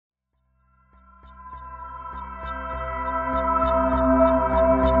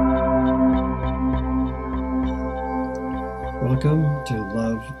Welcome to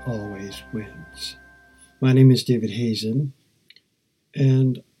Love Always Wins. My name is David Hazen,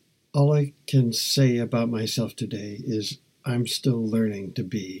 and all I can say about myself today is I'm still learning to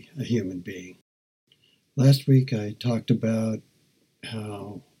be a human being. Last week I talked about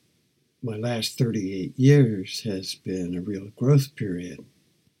how my last 38 years has been a real growth period.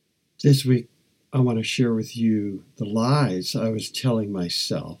 This week I want to share with you the lies I was telling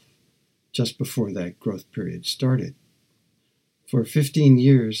myself just before that growth period started. For 15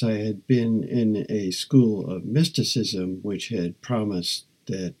 years, I had been in a school of mysticism which had promised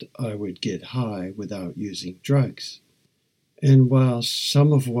that I would get high without using drugs. And while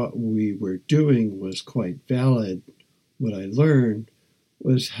some of what we were doing was quite valid, what I learned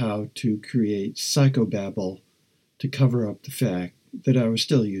was how to create psychobabble to cover up the fact that I was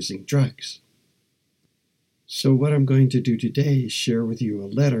still using drugs. So what I'm going to do today is share with you a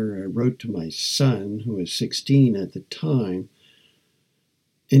letter I wrote to my son, who was 16 at the time,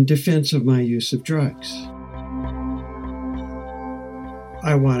 in defense of my use of drugs.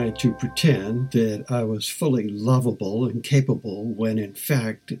 I wanted to pretend that I was fully lovable and capable when in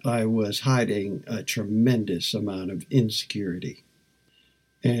fact I was hiding a tremendous amount of insecurity.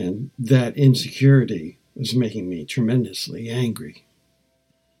 And that insecurity was making me tremendously angry.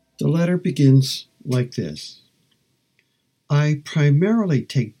 The letter begins like this. I primarily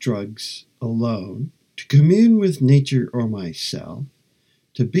take drugs alone to commune with nature or myself,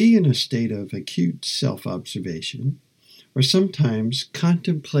 to be in a state of acute self-observation, or sometimes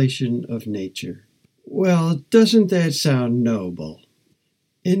contemplation of nature. Well, doesn't that sound noble?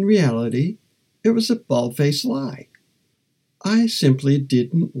 In reality, it was a bald-faced lie. I simply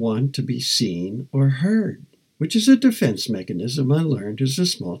didn't want to be seen or heard, which is a defense mechanism I learned as a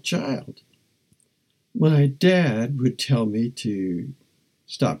small child. My dad would tell me to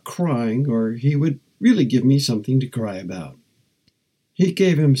stop crying, or he would really give me something to cry about. He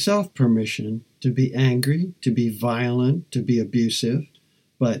gave himself permission to be angry, to be violent, to be abusive,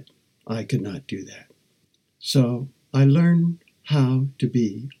 but I could not do that. So I learned how to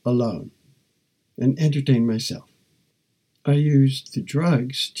be alone and entertain myself. I used the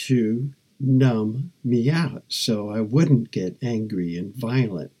drugs to numb me out so I wouldn't get angry and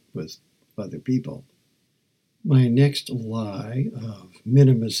violent with other people. My next lie of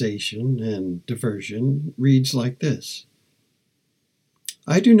minimization and diversion reads like this.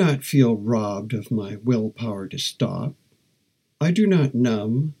 I do not feel robbed of my willpower to stop. I do not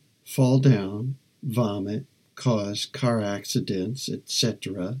numb, fall down, vomit, cause car accidents,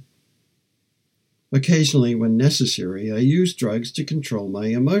 etc. Occasionally, when necessary, I use drugs to control my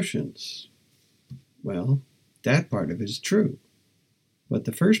emotions. Well, that part of it is true. But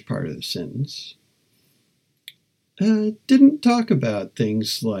the first part of the sentence didn't talk about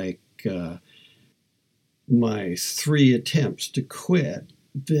things like my 3 attempts to quit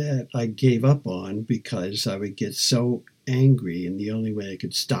that I gave up on because I would get so angry, and the only way I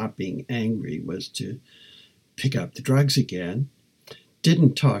could stop being angry was to pick up the drugs again.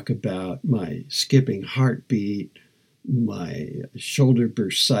 Didn't talk about my skipping heartbeat, my shoulder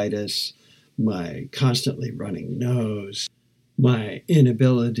bursitis, my constantly running nose, my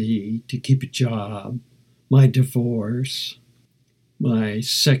inability to keep a job, my divorce, my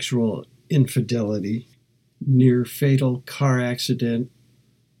sexual infidelity, near-fatal car accident,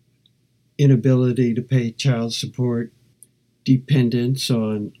 inability to pay child support, dependence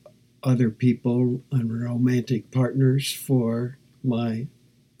on other people and romantic partners for my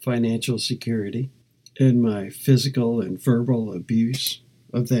financial security, and my physical and verbal abuse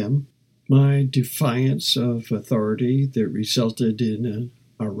of them, my defiance of authority that resulted in an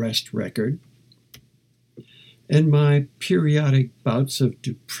arrest record, and my periodic bouts of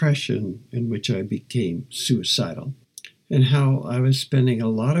depression in which I became suicidal, and how I was spending a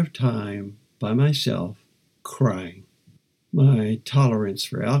lot of time by myself crying. My tolerance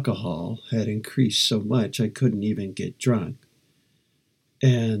for alcohol had increased so much I couldn't even get drunk,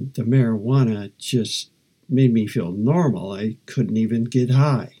 and the marijuana just made me feel normal. I couldn't even get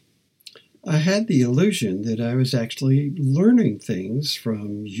high. I had the illusion that I was actually learning things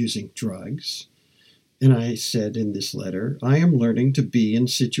from using drugs. And I said in this letter, I am learning to be in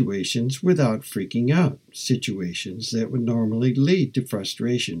situations without freaking out, situations that would normally lead to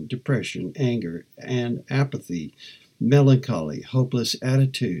frustration, depression, anger, and apathy, melancholy, hopeless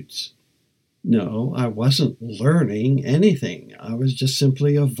attitudes. No, I wasn't learning anything. I was just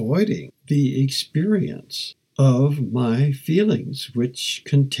simply avoiding the experience of my feelings, which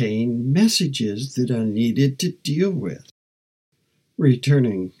contain messages that I needed to deal with.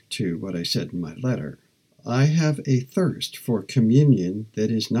 Returning to what I said in my letter, I have a thirst for communion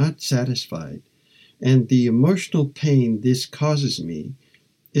that is not satisfied, and the emotional pain this causes me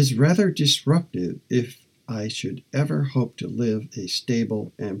is rather disruptive if I should ever hope to live a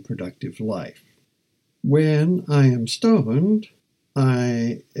stable and productive life. When I am stoned,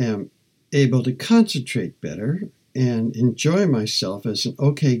 I am able to concentrate better and enjoy myself as an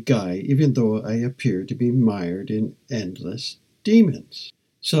okay guy, even though I appear to be mired in endless demons.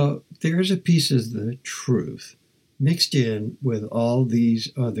 So there's a piece of the truth mixed in with all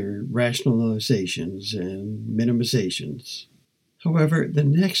these other rationalizations and minimizations. However, the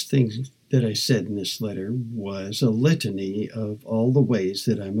next thing that I said in this letter was a litany of all the ways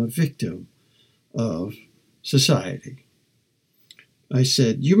that I'm a victim of society. I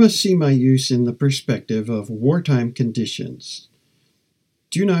said, "You must see my use in the perspective of wartime conditions.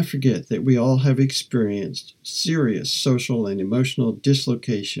 Do not forget that we all have experienced serious social and emotional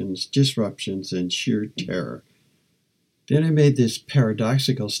dislocations, disruptions, and sheer terror." Then I made this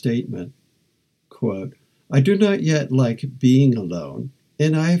paradoxical statement, quote, "I do not yet like being alone,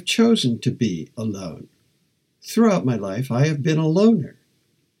 and I have chosen to be alone. Throughout my life, I have been a loner.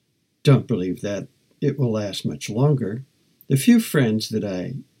 Don't believe that it will last much longer. The few friends that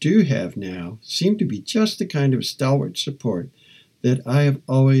I do have now seem to be just the kind of stalwart support that I have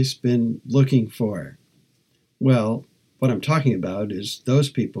always been looking for." Well, what I'm talking about is those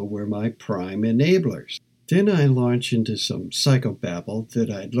people were my prime enablers. Then I launch into some psychobabble that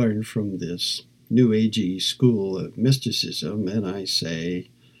I'd learned from this New Agey school of mysticism, and I say,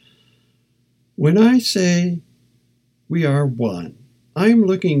 "When I say we are one, I'm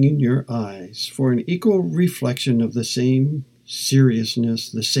looking in your eyes for an equal reflection of the same seriousness,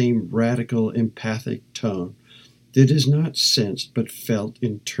 the same radical empathic tone that is not sensed but felt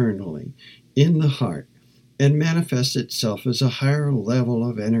internally, in the heart, and manifests itself as a higher level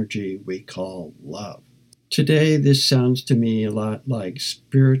of energy we call love." Today, this sounds to me a lot like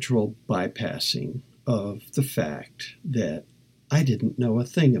spiritual bypassing of the fact that I didn't know a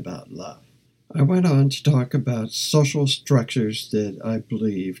thing about love. I went on to talk about social structures that I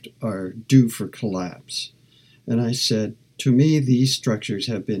believed are due for collapse. And I said, to me, these structures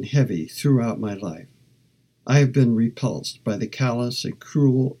have been heavy throughout my life. I have been repulsed by the callous and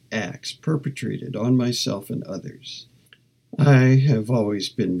cruel acts perpetrated on myself and others. I have always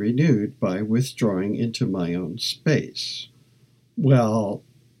been renewed by withdrawing into my own space. Well,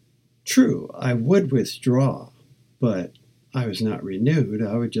 true, I would withdraw, but I was not renewed.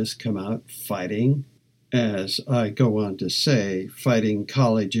 I would just come out fighting, as I go on to say, fighting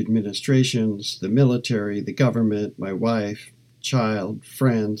college administrations, the military, the government, my wife, child,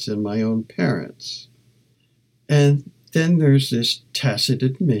 friends, and my own parents. And then there's this tacit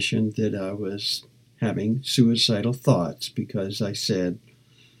admission that I was having suicidal thoughts because I said,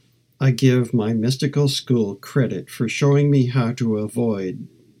 I give my mystical school credit for showing me how to avoid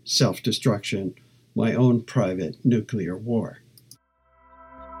self-destruction, my own private nuclear war.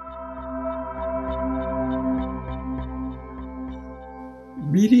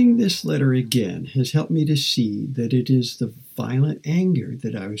 Reading this letter again has helped me to see that it is the violent anger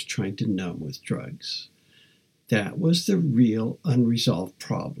that I was trying to numb with drugs. That was the real unresolved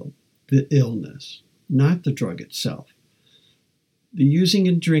problem, the illness, not the drug itself. The using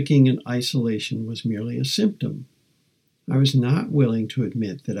and drinking in isolation was merely a symptom. I was not willing to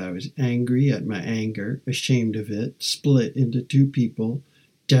admit that I was angry at my anger, ashamed of it, split into two people,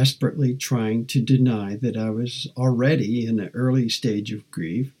 desperately trying to deny that I was already in an early stage of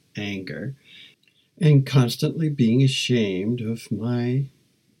grief, anger, and constantly being ashamed of my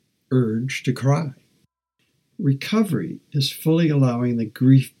urge to cry. Recovery is fully allowing the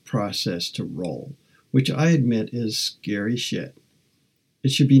grief process to roll, which I admit is scary shit.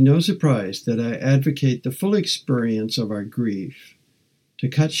 It should be no surprise that I advocate the full experience of our grief to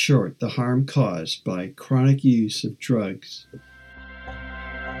cut short the harm caused by chronic use of drugs.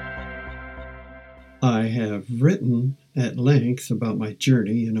 I have written at length about my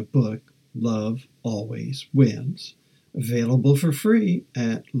journey in a book, Love Always Wins, available for free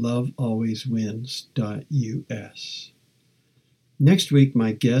at lovealwayswins.us. Next week,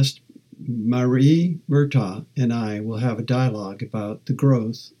 my guest, Marie Murtaugh, and I will have a dialogue about the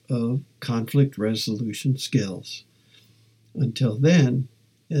growth of conflict resolution skills. Until then,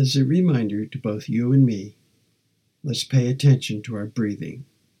 as a reminder to both you and me, let's pay attention to our breathing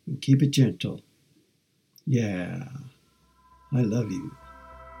and keep it gentle. Yeah, I love you.